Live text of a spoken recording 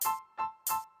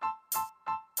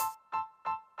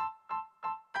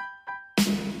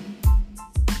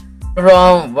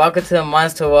Everyone, welcome to the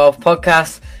Minds to Wealth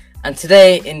podcast. And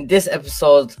today, in this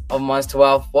episode of Minds to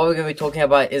Wealth, what we're going to be talking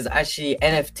about is actually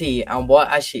NFT and what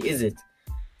actually is it.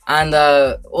 And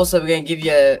also, we're going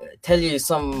to tell you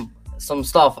some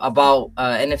stuff about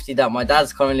NFT that my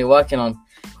dad's currently working on,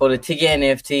 called a Tiggy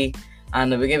NFT,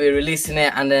 and we're going to be releasing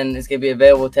it, and then it's going to be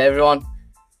available to everyone.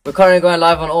 We're currently going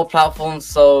live on all platforms,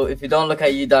 so if you don't look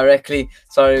at you directly,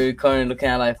 sorry, we're currently looking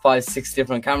at like 5-6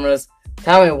 different cameras.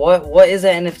 Tell me, what is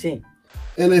an NFT?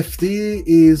 NFT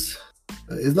is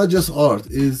not just art,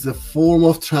 it's a form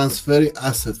of transferring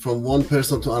asset from one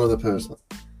person to another person.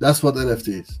 That's what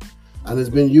NFT is. And it's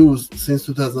been used since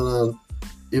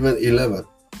 2011.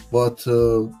 But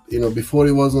before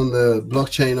it was on the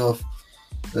blockchain of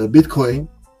Bitcoin,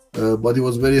 but it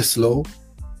was very slow.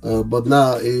 But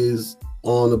now is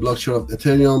on the blockchain of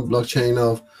Ethereum, blockchain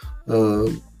of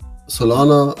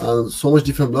Solana, and so much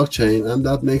different blockchain, and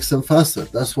that makes them faster.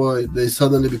 That's why they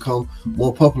suddenly become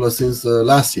more popular since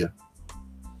last year.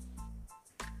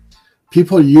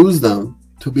 People use them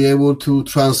to be able to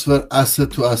transfer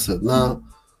asset to asset. Now,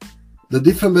 the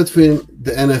difference between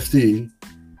the NFT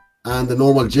and the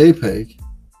normal JPEG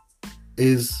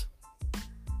is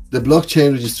the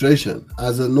blockchain registration.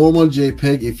 As a normal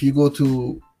JPEG, if you go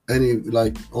to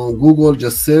on Google,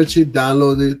 just search it,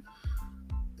 download it,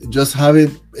 just have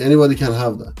it, anybody can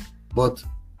have that. But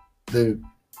the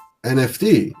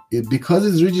NFT, because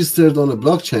it's registered on a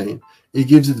blockchain, it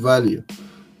gives it value.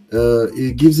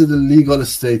 It gives it a legal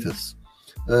status.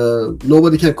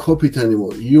 Nobody can copy it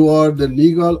anymore. You are the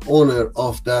legal owner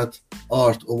of that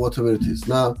art or whatever it is.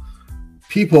 Now,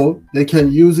 people, they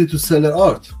can use it to sell their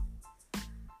art.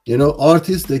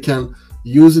 Artists, they can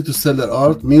use it to sell their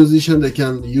art. Musicians, they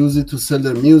can use it to sell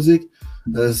their music.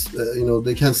 They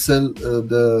can sell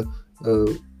the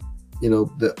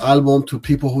album to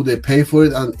people who they pay for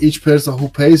it, and each person who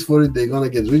pays for it, they're gonna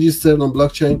get registered on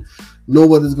blockchain.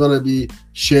 Nobody's gonna be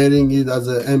sharing it as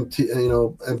a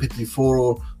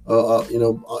MP4 or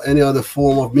any other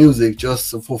form of music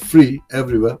just for free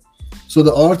everywhere. So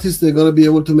the artists, they're gonna be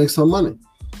able to make some money.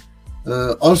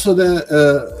 Also, the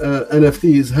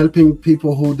NFT is helping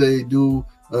people who they do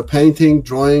painting,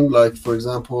 drawing. Like, for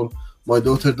example, my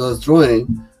daughter does drawing.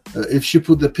 If she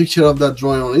put the picture of that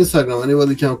drawing on Instagram,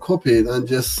 anybody can copy it and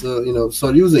just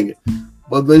start using it.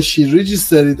 But when she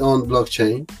registered it on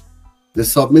blockchain, they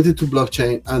submit it to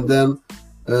blockchain and then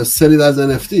sell it as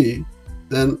NFT,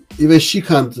 then even she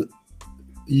can't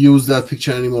use that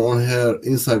picture anymore on her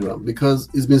Instagram because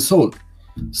it's been sold.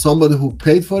 Somebody who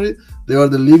paid for it, they are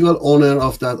the legal owner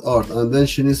of that art, and then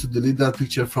she needs to delete that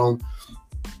picture from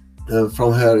her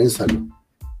Instagram.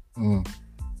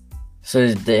 So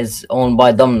it's owned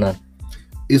by them then?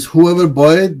 Is whoever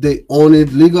buy it, they own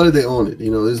it legally. They own it.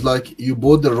 It's like you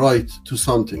bought the right to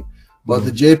something. But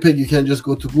the JPEG, you can just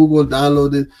go to Google,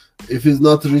 download it. If it's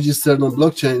not registered on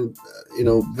blockchain,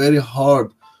 very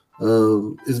hard.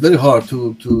 It's very hard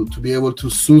to be able to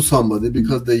sue somebody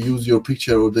because they use your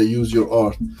picture or they use your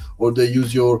art or they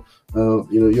use your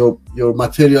your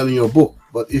material in your book.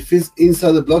 But if it's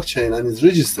inside the blockchain and it's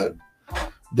registered,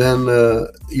 then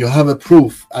you have a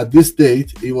proof. At this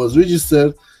date, it was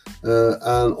registered,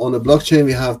 and on the blockchain,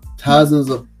 we have thousands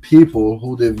of people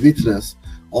who they witness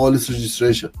all this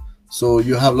registration. So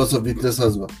you have lots of witness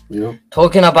as well.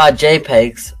 Talking about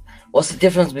JPEGs, what's the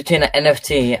difference between an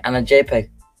NFT and a JPEG?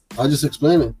 I just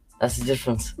explained it. That's the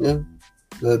difference. Yeah.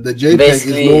 The JPEG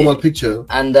basically, is normal picture.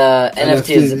 And the NFT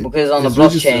is, because on the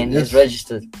blockchain, yes. It's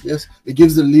registered. Yes, it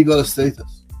gives the legal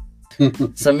status.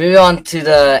 So moving on to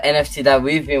the NFT that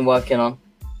we've been working on,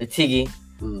 the Tiggy.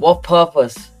 What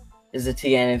purpose does the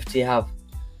Tiggy NFT have?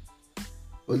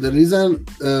 Well, the reason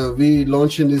we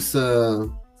launching this Tiggy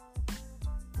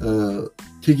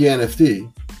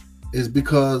NFT is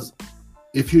because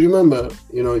if you remember,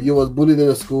 you was bullied in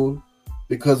a school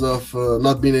because of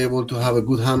not being able to have a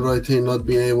good handwriting, not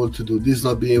being able to do this,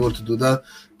 not being able to do that.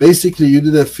 Basically, you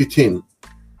didn't fit in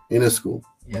a school.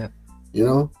 Yeah.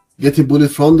 Getting bullied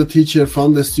from the teacher,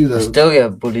 from the student. I still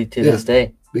get bullied to this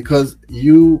day. Because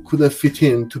you couldn't fit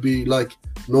in to be like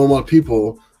normal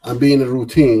people and be in a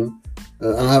routine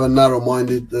and have a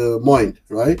narrow-minded mind,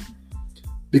 right?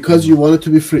 Because you wanted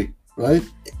to be free, right?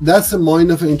 That's the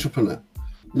mind of an entrepreneur.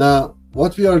 Now,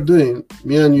 what we are doing,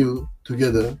 me and you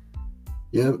together,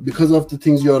 because of the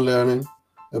things you are learning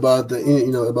about the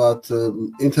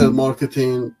internet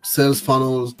marketing, sales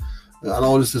funnels, and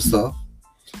all this stuff.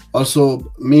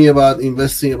 Also, me about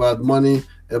investing, about money,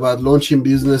 about launching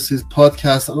businesses,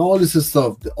 podcasts, and all this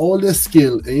stuff. All the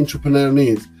skill an entrepreneur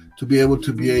needs to be able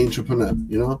to be an entrepreneur.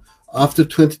 After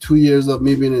 22 years of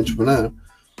me being an entrepreneur,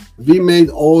 we made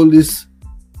all this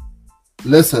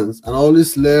lessons and all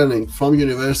this learning from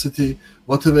university,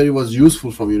 whatever it was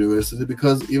useful from university,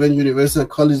 because even university and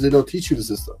college, they don't teach you the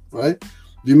system, right?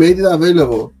 We made it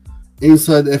available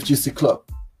inside the FGC Club,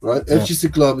 right? Yeah. FGC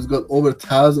Club has got over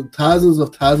thousands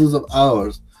of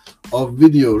hours of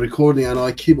video recording, and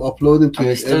I keep uploading to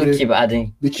it. We keep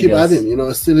adding. We keep adding. You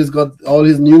know, still he's got all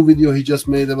his new video he just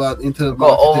made about internet.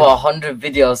 Got over 100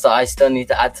 videos that I still need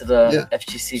to add to the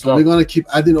FGC Club. So we're gonna keep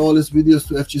adding all these videos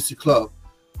to FGC Club,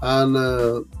 and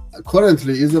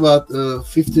currently is about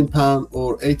 £15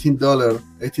 or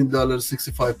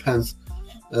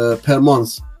 $18.65 per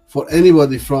month for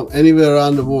anybody from anywhere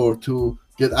around the world to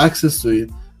get access to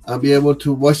it and be able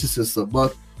to watch this stuff.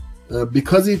 But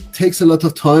because it takes a lot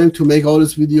of time to make all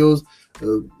these videos,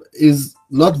 is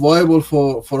not viable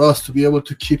for us to be able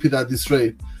to keep it at this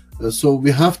rate. So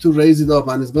we have to raise it up,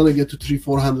 and it's going to get to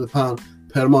 £300-400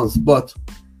 per month. But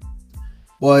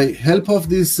by help of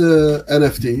this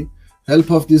NFT,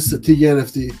 help of this Tiki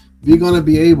NFT, we're going to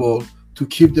be able to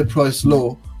keep the price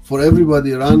low for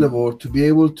everybody around the world, to be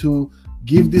able to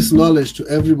give this knowledge to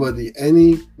everybody,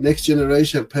 any next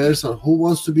generation person who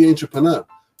wants to be an entrepreneur.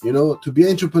 You know, to be an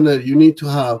entrepreneur, you need to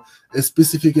have a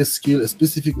specific skill, a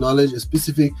specific knowledge, a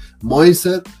specific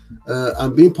mindset,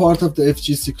 and being part of the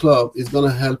FGC Club is going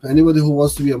to help anybody who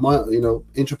wants to be a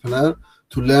entrepreneur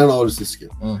to learn all this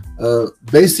skill.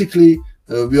 Basically,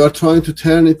 we are trying to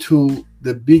turn it to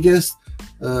the biggest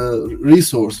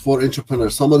resource for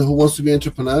entrepreneurs, somebody who wants to be an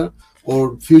entrepreneur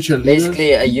or future leader.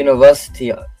 Basically, a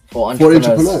university for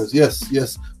entrepreneurs.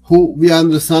 Yes, who we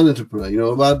understand entrepreneur, you know,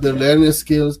 about their learning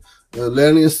skills,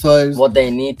 learning styles, what they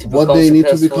need to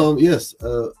become. Yes,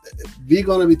 we're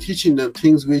gonna be teaching them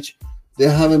things which they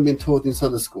haven't been taught inside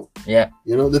the school. Yeah,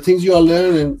 you know, the things you are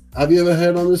learning. Have you ever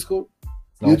heard on the school?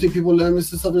 No. Do you think people learn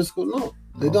this stuff in school? No,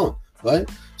 they don't. Right?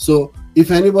 So if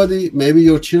anybody, maybe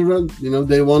your children, you know,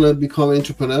 they want to become an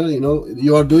entrepreneur, you know,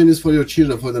 you are doing this for your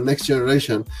children, for the next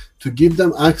generation, to give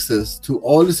them access to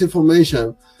all this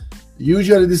information.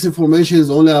 Usually this information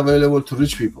is only available to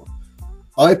rich people.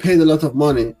 I paid a lot of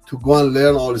money to go and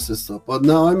learn all this stuff, but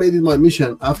now I made it my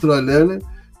mission, after I learned it,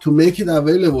 to make it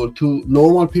available to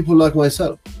normal people like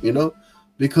myself, you know,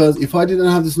 because if I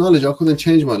didn't have this knowledge, I couldn't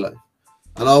change my life.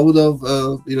 And I would have,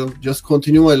 just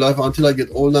continue my life until I get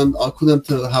old, and I couldn't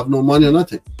have no money or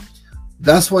nothing.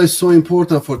 That's why it's so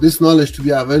important for this knowledge to be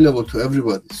available to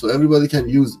everybody, so everybody can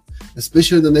use it.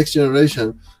 Especially the next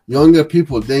generation, younger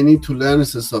people, they need to learn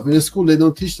this stuff. In the school, they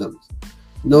don't teach them this.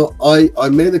 No, I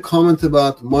made a comment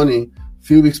about money a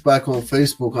few weeks back on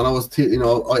Facebook, and I was,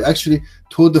 I actually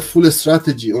told the full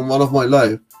strategy on one of my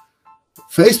live.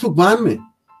 Facebook banned me.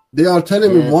 They are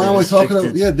telling me, why am I talking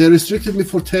about? Yeah, they restricted me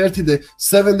for 30 days,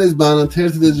 7 days ban and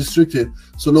 30 days restricted.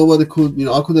 So nobody could,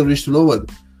 I couldn't reach to nobody.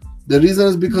 The reason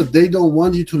is because they don't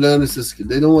want you to learn this skill.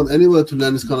 They don't want anybody to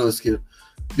learn this kind of a skill.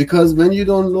 Because when you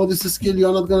don't know this skill,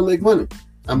 you're not going to make money.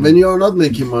 And when you are not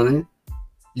making money,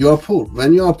 you are poor.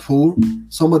 When you are poor,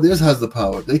 somebody else has the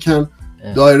power. They can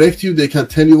direct you, they can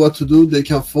tell you what to do, they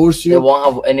can force you. They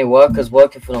won't have any workers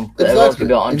working for them. Exactly.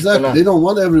 They don't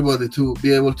want everybody to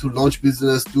be able to launch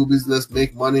business, do business,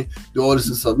 make money, do all this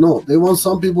and stuff. No, they want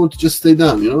some people to just stay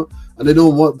down, and they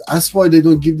don't want, that's why they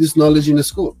don't give this knowledge in the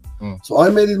school. So I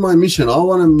made it my mission. I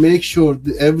want to make sure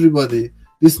that everybody,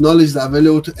 this knowledge is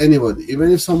available to anybody.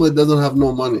 Even if somebody doesn't have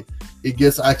no money, it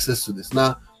gets access to this.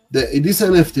 Now, this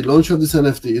NFT, launch of this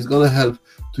NFT is going to help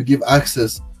to give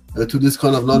access to this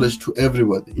kind of knowledge to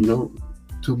everybody,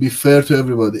 to be fair to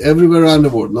everybody, everywhere around the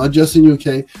world, not just in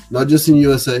UK, not just in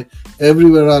USA,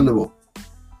 everywhere around the world.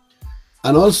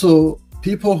 And also,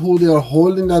 people who they are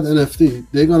holding that NFT,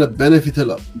 they're going to benefit a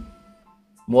lot.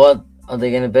 What are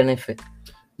they going to benefit?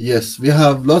 Yes, we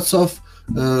have lots of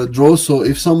draws. So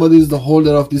if somebody is the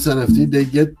holder of this NFT, they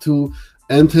get to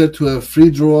enter to a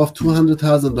free draw of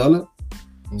 $200,000.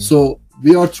 So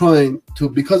we are trying to,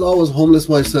 because I was homeless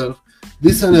myself,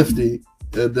 this NFT,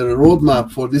 the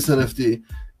roadmap for this NFT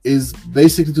is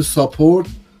basically to support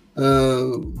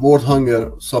world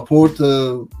hunger, support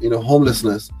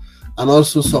homelessness, and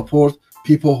also support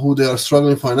people who they are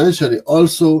struggling financially.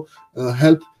 Also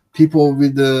help people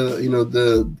with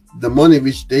the money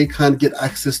which they can't get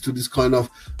access to this kind of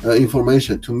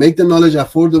information, to make the knowledge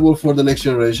affordable for the next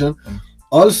generation.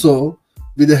 Also,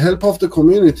 with the help of the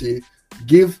community,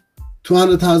 give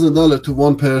 $200,000 to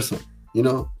one person,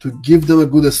 to give them a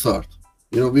good start.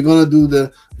 We're gonna do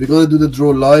the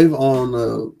draw live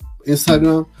on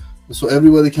Instagram, so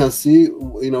everybody can see.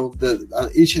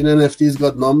 Each NFT's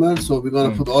got numbers, so we're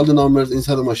gonna put all the numbers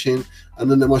inside the machine, and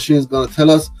then the machine is gonna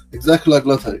tell us exactly like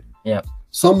lottery. Yeah.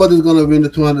 Somebody's gonna win the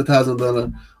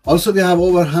 $200,000. Also, we have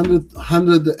over 100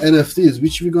 NFTs,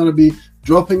 which we're going to be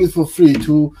dropping it for free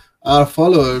to our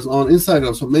followers on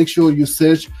Instagram. So make sure you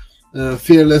search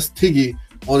Fearless Tiggy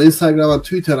on Instagram and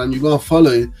Twitter, and you're going to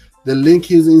follow it. The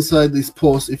link is inside this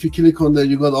post. If you click on there,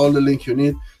 you got all the link you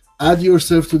need. Add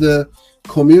yourself to the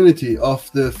community of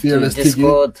the Fearless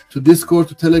Tiggy, to Discord,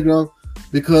 to Telegram,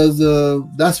 because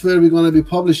that's where we're going to be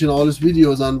publishing all these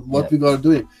videos and what we are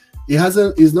doing.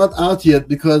 It's not out yet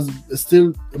because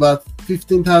still about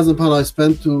 £15,000 I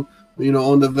spent to,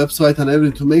 on the website and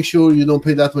everything, to make sure you don't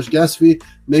pay that much gas fee,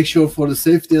 make sure for the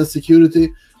safety and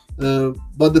security.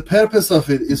 But the purpose of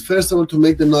it is, first of all, to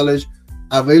make the knowledge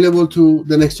available to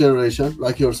the next generation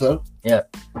like yourself. Yeah.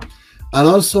 And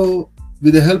also,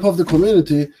 with the help of the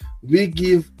community, we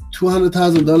give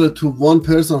 $200,000 to one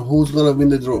person who's gonna win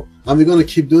the draw, and we're gonna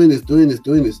keep doing this. With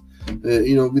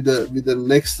the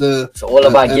next. It's all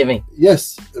about giving.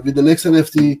 Yes, with the next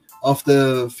NFT of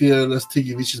the Fearless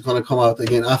Tiggy, which is gonna come out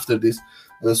again after this.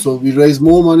 So we raise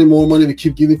more money. We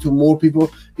keep giving to more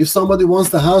people. If somebody wants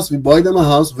the house, we buy them a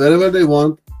house wherever they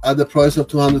want at the price of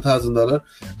 $200,000,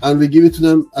 and we give it to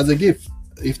them as a gift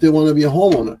if they want to be a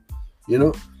homeowner.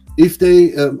 If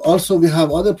they also, we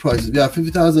have other prices. We have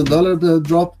 $50,000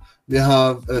 drop. We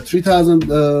have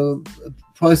 $3,000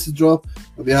 prices drop.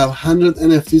 We have 100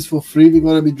 NFTs for free. We're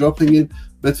going to be dropping it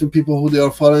between people who they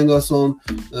are following us on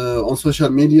social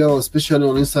media, especially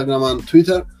on Instagram and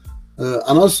Twitter.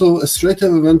 And also, straight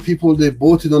away when people they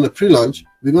bought it on the pre-launch,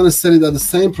 we're going to sell it at the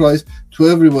same price to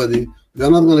everybody. We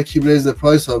are not going to keep raising the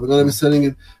price up. We're going to be selling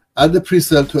it at the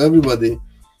pre-sale to everybody.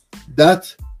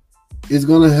 That is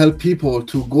going to help people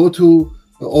to go to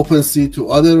OpenSea, to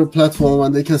other platform,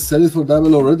 and they can sell it for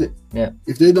double already. Yeah.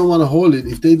 If they don't want to hold it,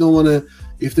 if they don't want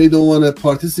to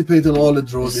participate in all the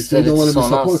draws, if they don't want to be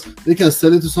supported, they can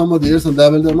sell it to somebody else and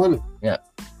double their money. Yeah.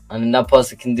 And then that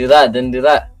person can do that, then do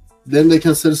that. Then they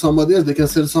can sell somebody else. They can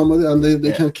sell somebody, and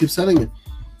they can keep selling it.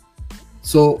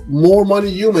 So more money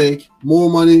you make, more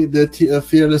money the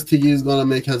Fearless Tiggy is gonna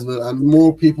make as well, and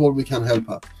more people we can help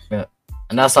out. Yeah,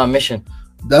 and that's our mission.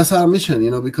 That's our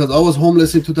mission, because I was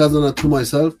homeless in 2002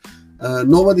 myself.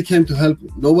 Nobody came to help me.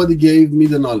 Nobody gave me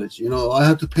the knowledge. I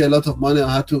had to pay a lot of money.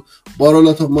 I had to borrow a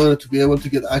lot of money to be able to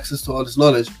get access to all this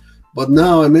knowledge. But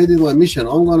now I made it my mission.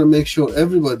 I'm gonna make sure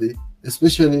everybody,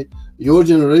 especially your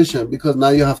generation, because now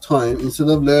you have time, instead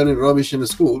of learning rubbish in the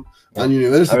school and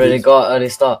university. Already got early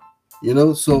start.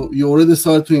 So you already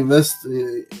start to invest.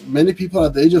 Many people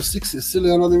at the age of 60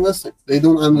 still are not investing. They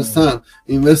don't understand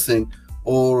investing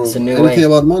or anything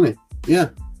about money. Yeah.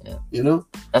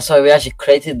 That's why we actually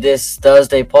created this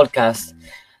Thursday podcast,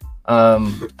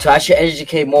 to actually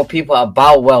educate more people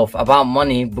about wealth, about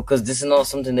money, because this is not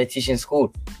something they teach in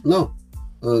school. No.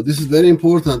 This is very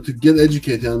important to get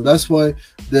educated, and that's why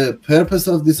the purpose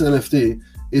of this NFT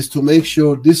is to make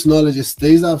sure this knowledge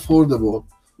stays affordable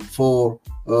for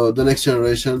the next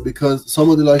generation. Because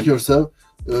somebody like yourself,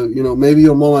 maybe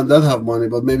your mom and dad have money,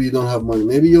 but maybe you don't have money.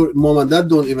 Maybe your mom and dad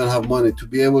don't even have money to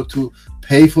be able to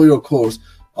pay for your course.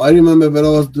 I remember when I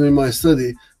was doing my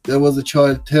study, there was a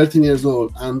child 13 years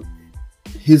old, and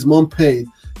his mom paid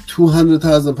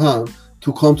 £200,000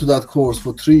 to come to that course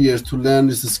for 3 years to learn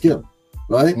this skill,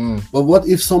 right? But what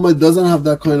if somebody doesn't have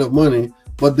that kind of money,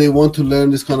 but they want to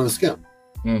learn this kind of skill?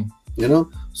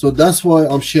 So that's why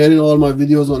I'm sharing all my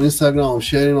videos on Instagram. I'm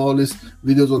sharing all these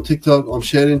videos on TikTok. I'm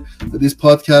sharing this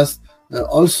podcast.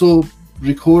 Also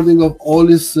recording of all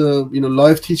this,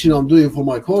 live teaching I'm doing for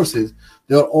my courses.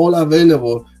 They are all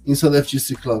available inside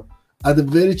FGC Club at a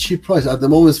very cheap price. At the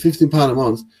moment, it's £15 a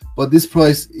month. But this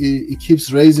price, it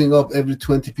keeps raising up every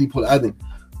 20 people adding.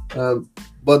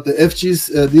 But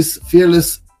the this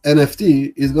Fearless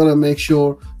NFT is going to make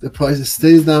sure the price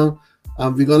stays down.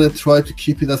 And we're going to try to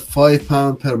keep it at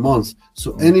 £5 per month.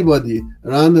 So anybody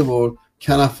around the world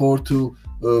can afford to,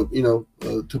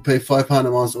 to pay £5 a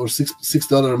month or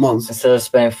 $6 a month. Instead of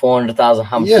spending 400,000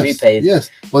 prepaid. Yes,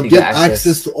 but get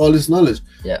access to all this knowledge.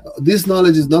 Yeah. This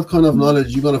knowledge is not kind of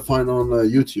knowledge you're going to find on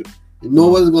YouTube.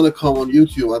 Nobody's going to come on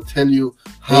YouTube and tell you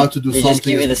how to do something. They just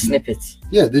give you the snippets.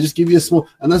 Yeah, they just give you a small,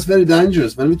 and that's very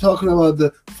dangerous. When we're talking about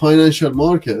the financial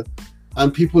market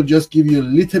and people just give you a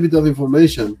little bit of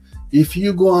information, if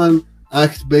you go and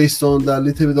act based on that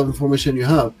little bit of information you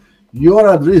have, you are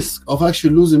at risk of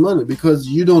actually losing money because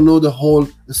you don't know the whole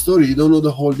story. You don't know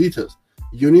the whole details.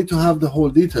 You need to have the whole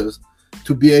details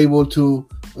to be able to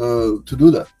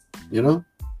do that.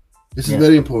 This is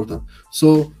very important.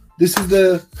 So this is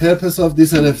the purpose of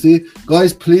this NFT.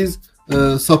 Guys, please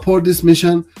support this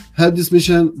mission, help this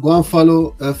mission. Go and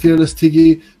follow Fearless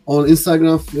Tiggy on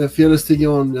Instagram, Fearless Tiggy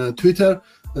on Twitter.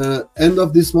 End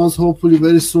of this month, hopefully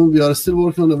very soon. We are still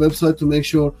working on the website to make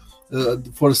sure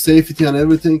for safety and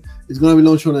everything. It's going to be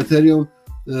launched on Ethereum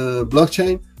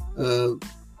blockchain.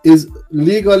 Is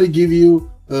legally give you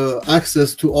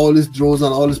access to all these draws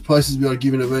and all these prices we are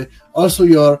giving away. Also,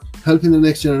 you are helping the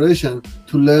next generation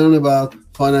to learn about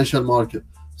financial market.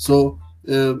 So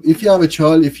if you have a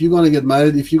child, if you're going to get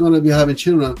married, if you're going to be having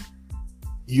children,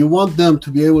 you want them to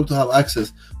be able to have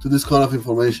access to this kind of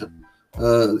information.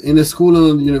 In a school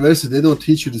and university, they don't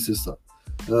teach you this stuff.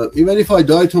 Even if I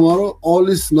die tomorrow, all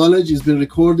this knowledge is being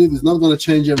recorded. It's not going to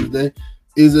change every day.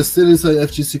 Is still inside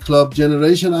FGC Club.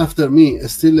 Generation after me,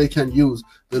 still they can use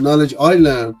the knowledge I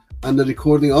learned and the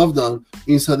recording I've done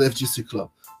inside the FGC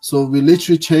Club. So we're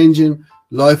literally changing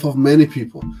life of many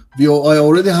people. I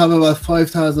already have about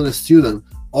 5,000 students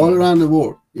all around the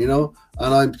world, you know,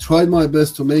 and I tried my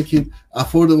best to make it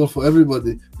affordable for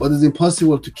everybody, but it's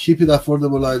impossible to keep it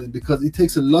affordable like it because it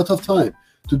takes a lot of time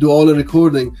to do all the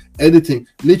recording, editing.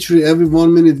 Literally every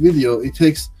 1 minute video, it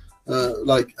takes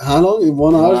like how long? In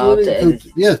 1 hour?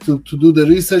 To do the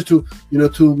research, to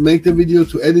to make the video,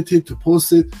 to edit it, to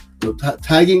post it,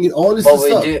 tagging it, all this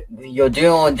stuff. You're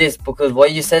doing all this because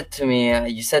what you said to me,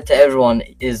 you said to everyone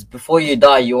is before you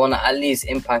die, you want to at least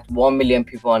impact 1 million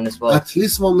people on this world. At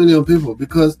least 1 million people,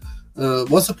 because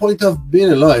what's the point of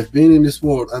being alive, being in this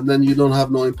world, and then you don't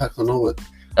have no impact on nobody?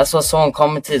 That's what someone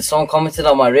commented. Someone commented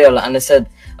on my reel, and they said,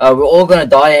 "We're all gonna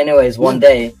die anyways one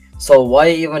day. So why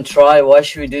even try? Why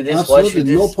should we do this? Absolutely. Why should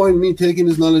no point me taking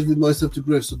this knowledge with myself to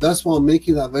grave. So that's why I'm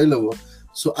making it available.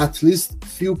 So at least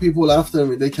few people after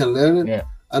me, they can learn it. Yeah.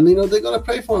 And they're gonna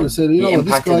pray for me. Say,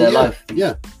 this guy,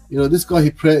 this guy,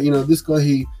 he prayed. This guy,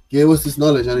 he gave us this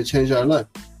knowledge and it changed our life.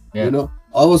 Yeah.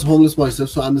 I was homeless myself,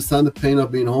 so I understand the pain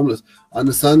of being homeless. I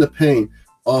understand the pain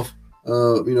of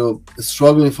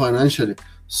struggling financially.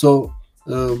 So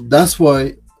that's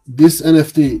why this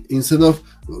NFT, instead of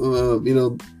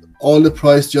all the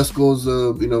price just goes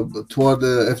toward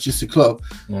the FGC Club,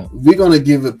 we're gonna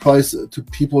give a price to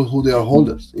people who they are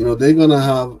holders. They're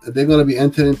gonna be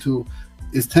entering into,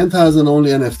 it's 10,000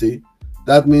 only NFT.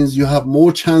 That means you have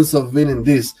more chance of winning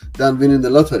this than winning the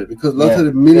lottery, because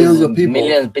lottery, billions of people,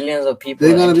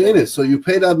 they're gonna be in it. So you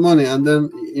pay that money, and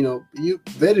then you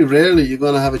very rarely you're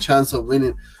gonna have a chance of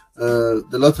winning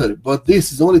the lottery. But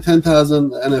this is only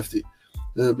 10,000 NFT.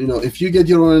 If you get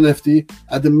your own NFT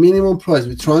at the minimum price,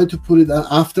 we're trying to put it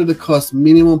after the cost,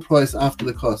 minimum price after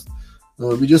the cost.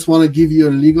 We just want to give you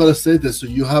a legal status, so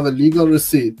you have a legal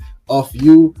receipt of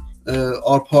you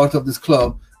are part of this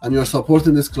club and you're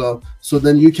supporting this club, so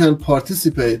then you can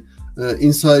participate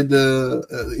inside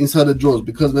the draws.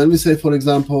 Because when we say, for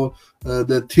example,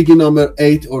 the Tiggy number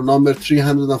 8 or number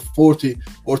 340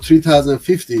 or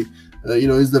 3050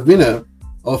 is the winner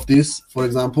of this, for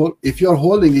example, if you're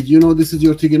holding it, this is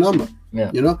your Tiggy number,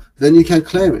 then you can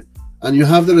claim it, and you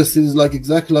have the receipt. It's like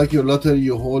exactly like your lottery,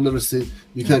 you hold the receipt,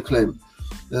 you can claim it.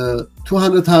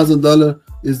 $200,000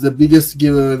 is the biggest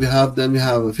giveaway we have. Then we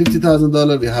have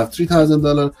 $50,000, we have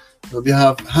 $3,000, we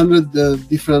have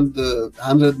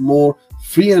 100 more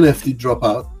free NFT drop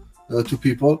out to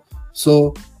people.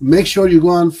 So make sure you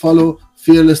go and follow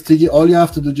Fearless Tiggy. All you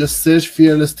have to do, just search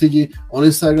Fearless Tiggy on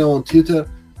Instagram, on Twitter,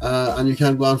 and you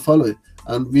can go and follow it.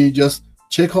 And we just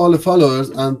check all the followers,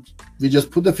 and we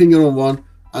just put the finger on one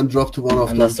and drop to one of them.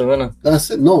 And that's the winner. That's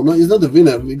it. No, it's not the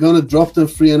winner. We're gonna drop them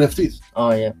free NFTs.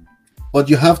 Oh yeah. But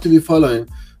you have to be following,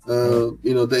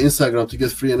 the Instagram to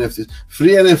get free NFTs.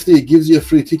 Free NFT gives you a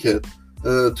free ticket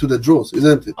to the draws,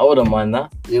 isn't it? I wouldn't mind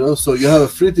that. So you have a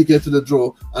free ticket to the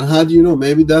draw, and how do you know?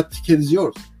 Maybe that ticket is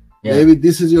yours. Yeah. Maybe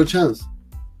this is your chance.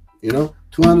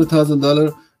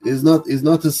 $200,000 is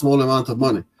not a small amount of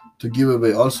money to give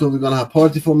away. Also, we're gonna have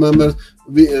party for members.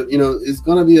 It's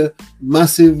gonna be a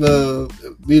massive.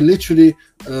 We literally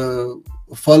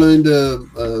following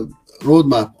the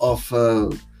roadmap of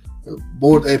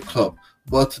Bored Ape Club,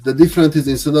 but the difference is,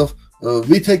 instead of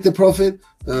we take the profit,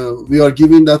 we are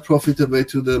giving that profit away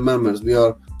to the members. We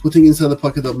are putting inside the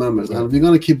pocket of members, and we're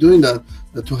gonna keep doing that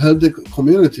to help the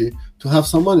community to have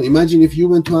some money. Imagine if you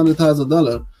win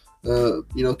 $200,000,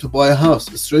 to buy a house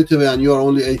straight away, and you are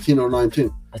only 18 or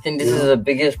 19. I think this is the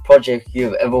biggest project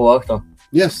you've ever worked on.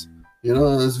 Yes,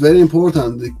 and it's very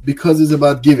important because it's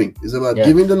about giving. It's about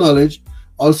giving the knowledge.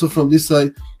 Also from this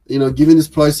side, giving this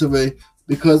price away,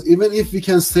 because even if we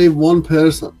can save one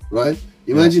person, right?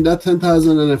 Imagine that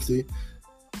 10,000 NFT,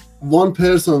 one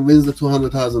person wins the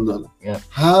 $200,000. Yeah.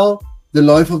 How the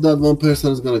life of that one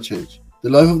person is going to change? The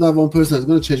life of that one person is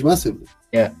going to change massively.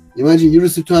 Yeah. Imagine you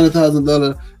receive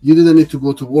 $200,000, you didn't need to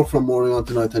go to work from morning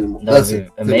until night anymore. That's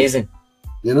amazing.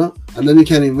 And then you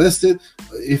can invest it.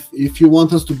 If you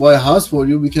want us to buy a house for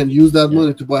you, we can use that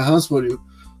money to buy a house for you.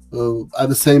 at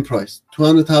the same price.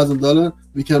 $200,000,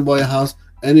 we can buy a house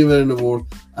anywhere in the world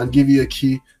and give you a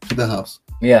key to the house.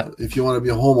 Yeah. If you want to be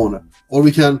a homeowner, or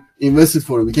we can invest it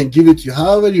for you. We can give it to you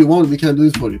however you want. We can do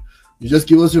it for you. You just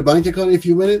give us your bank account if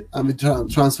you win it, and we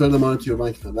transfer the money to your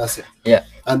bank account. That's it. Yeah.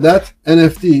 And that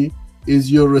NFT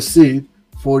is your receipt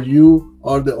for you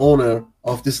are the owner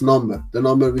of this number, the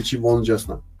number which you won just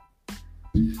now.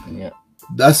 Yeah.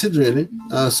 That's it, really.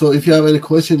 So if you have any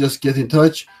question, just get in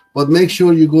touch. But make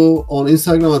sure you go on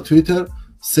Instagram and Twitter,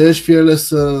 search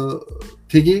Fearless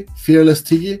Tiggy, Fearless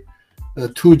Tiggy,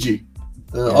 2G.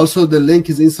 Also, the link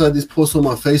is inside this post on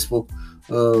my Facebook.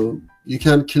 You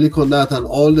can click on that and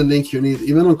all the link you need,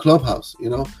 even on Clubhouse. You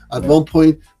know, at one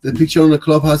point, the picture on the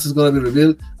Clubhouse is going to be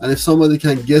revealed. And if somebody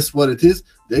can guess what it is,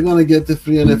 they're going to get the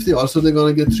free NFT. Also, they're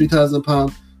going to get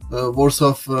 £3,000 worth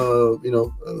of,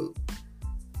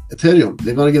 Ethereum.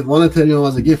 They're going to get one Ethereum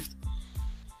as a gift.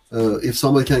 If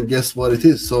somebody can guess what it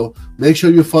is. So make sure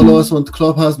you follow us on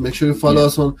Clubhouse. Make sure you follow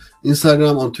us on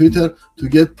Instagram, on Twitter, to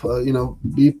get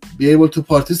be able to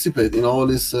participate in all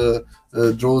these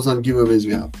draws and giveaways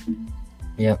we have.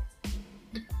 Yeah.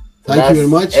 Thank you very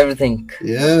much. Everything.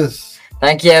 Yes.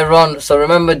 Thank you, everyone. So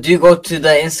remember, do go to the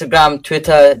Instagram,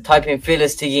 Twitter, type in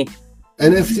Fearless Tiggy.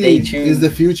 NFT is the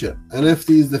future.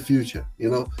 NFT is the future. You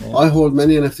know, I hold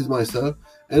many NFTs myself.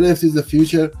 NFT is the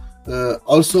future.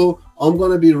 Also, I'm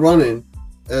going to be running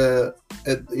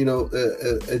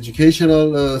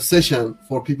educational session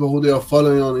for people who they are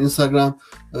following on Instagram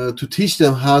to teach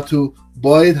them how to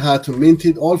buy it, how to mint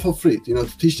it, all for free. You know,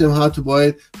 to teach them how to buy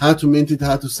it, how to mint it,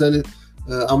 how to sell it,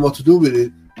 and what to do with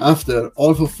it after,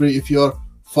 all for free. If you are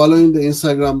following the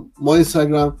Instagram, my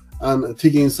Instagram and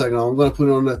Tiggy Instagram, I'm going to put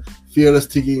it on the Fearless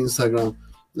Tiggy Instagram.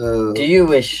 Do you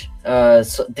wish?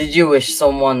 Did you wish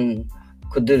someone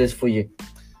could do this for you?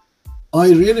 I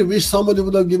really wish somebody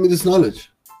would have given me this knowledge.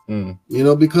 You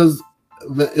know, because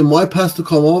in my past to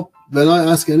come up, when I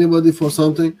ask anybody for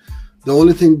something, the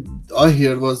only thing I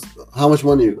heard was how much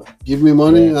money you got. Give me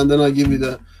money, and then I give you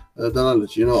the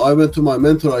knowledge. You know, I went to my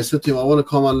mentor. I said to him, I want to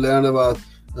come and learn about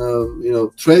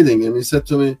trading, and he said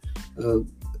to me,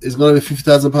 it's going to be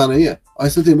 £50,000 a year. I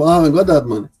said to him, I haven't got that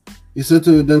money. He said to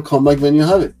me, then come back when you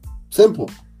have it. Simple.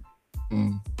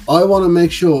 I want to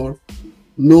make sure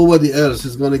nobody else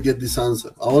is going to get this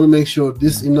answer. I want to make sure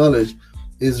this knowledge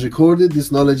is recorded.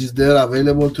 This knowledge is there,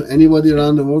 available to anybody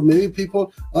around the world. Maybe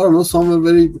people, I don't know, somewhere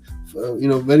very,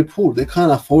 very poor. They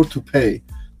can't afford to pay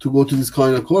to go to this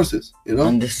kind of courses, you know.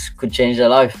 And this could change their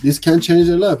life. This can change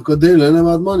their life because they learn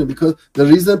about money. Because the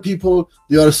reason people,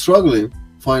 they are struggling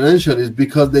financially is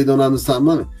because they don't understand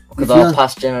money. Because our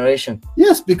past generation.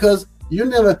 Yes, because you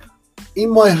never, in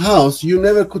my house, you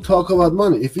never could talk about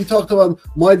money. If we talked about,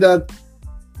 my dad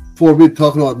forbid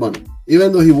talking about money,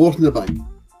 even though he worked in the bank.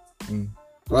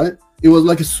 Right? It was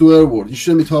like a swear word. You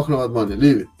shouldn't be talking about money.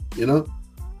 Leave it, you know?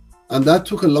 And that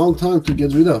took a long time to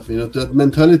get rid of, you know, that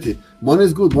mentality. Money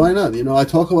is good. Why not? You know, I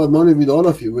talk about money with all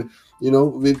of you. With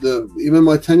even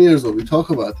my 10 years old, we talk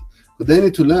about it. But they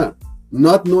need to learn.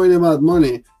 Not knowing about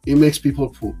money, it makes people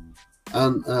poor.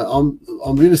 And I'm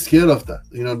really scared of that.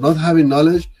 You know, not having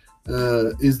knowledge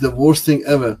is the worst thing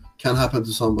ever can happen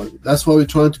to somebody. That's why we're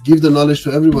trying to give the knowledge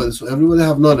to everybody. So everybody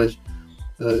have knowledge.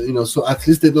 So at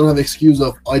least they don't have excuse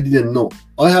of I didn't know.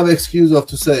 I have excuse of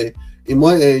to say in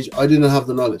my age I didn't have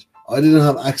the knowledge. I didn't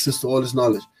have access to all this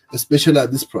knowledge, especially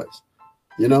at this price,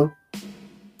 you know.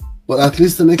 But at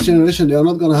least the next generation, they are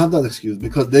not going to have that excuse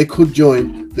because they could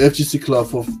join the FGC club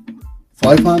for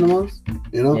 £5 a month,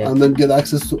 you know, and then get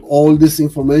access to all this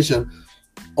information,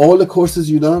 all the courses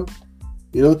you done,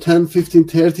 you know, 10, 15,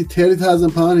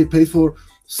 30,000 pounds. He paid for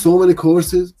so many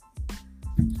courses.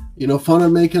 You know, funnel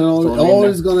making, all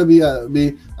is going to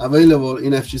be available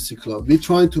in FGC Club. We're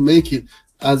trying to make it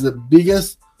as the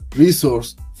biggest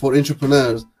resource for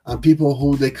entrepreneurs and people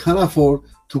who they can't afford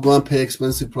to go and pay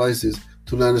expensive prices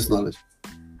to learn this knowledge.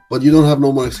 But you don't have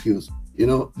no more excuse. You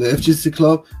know, the FGC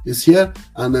Club is here,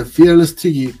 and the Fearless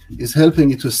Tiggy is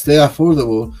helping it to stay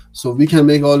affordable, so we can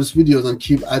make all these videos and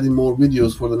keep adding more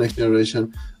videos for the next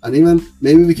generation. And even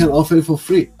maybe we can offer it for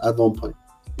free at one point.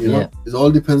 You know, it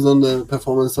all depends on the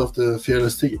performance of the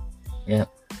Fearless Tiggy.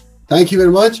 Thank you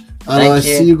very much, and I'll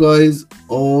see you guys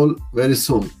all very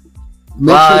soon.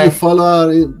 Make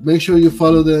sure you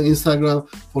follow the Instagram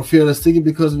for Fearless Tiggy,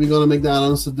 because we're gonna make the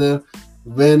announcement there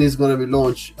when it's gonna be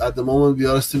launched. At the moment, we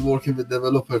are still working with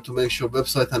developer to make sure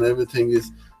website and everything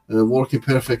is working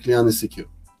perfectly and is secure.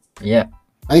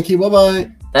 Thank you. Bye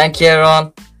bye. Thank you,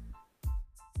 everyone.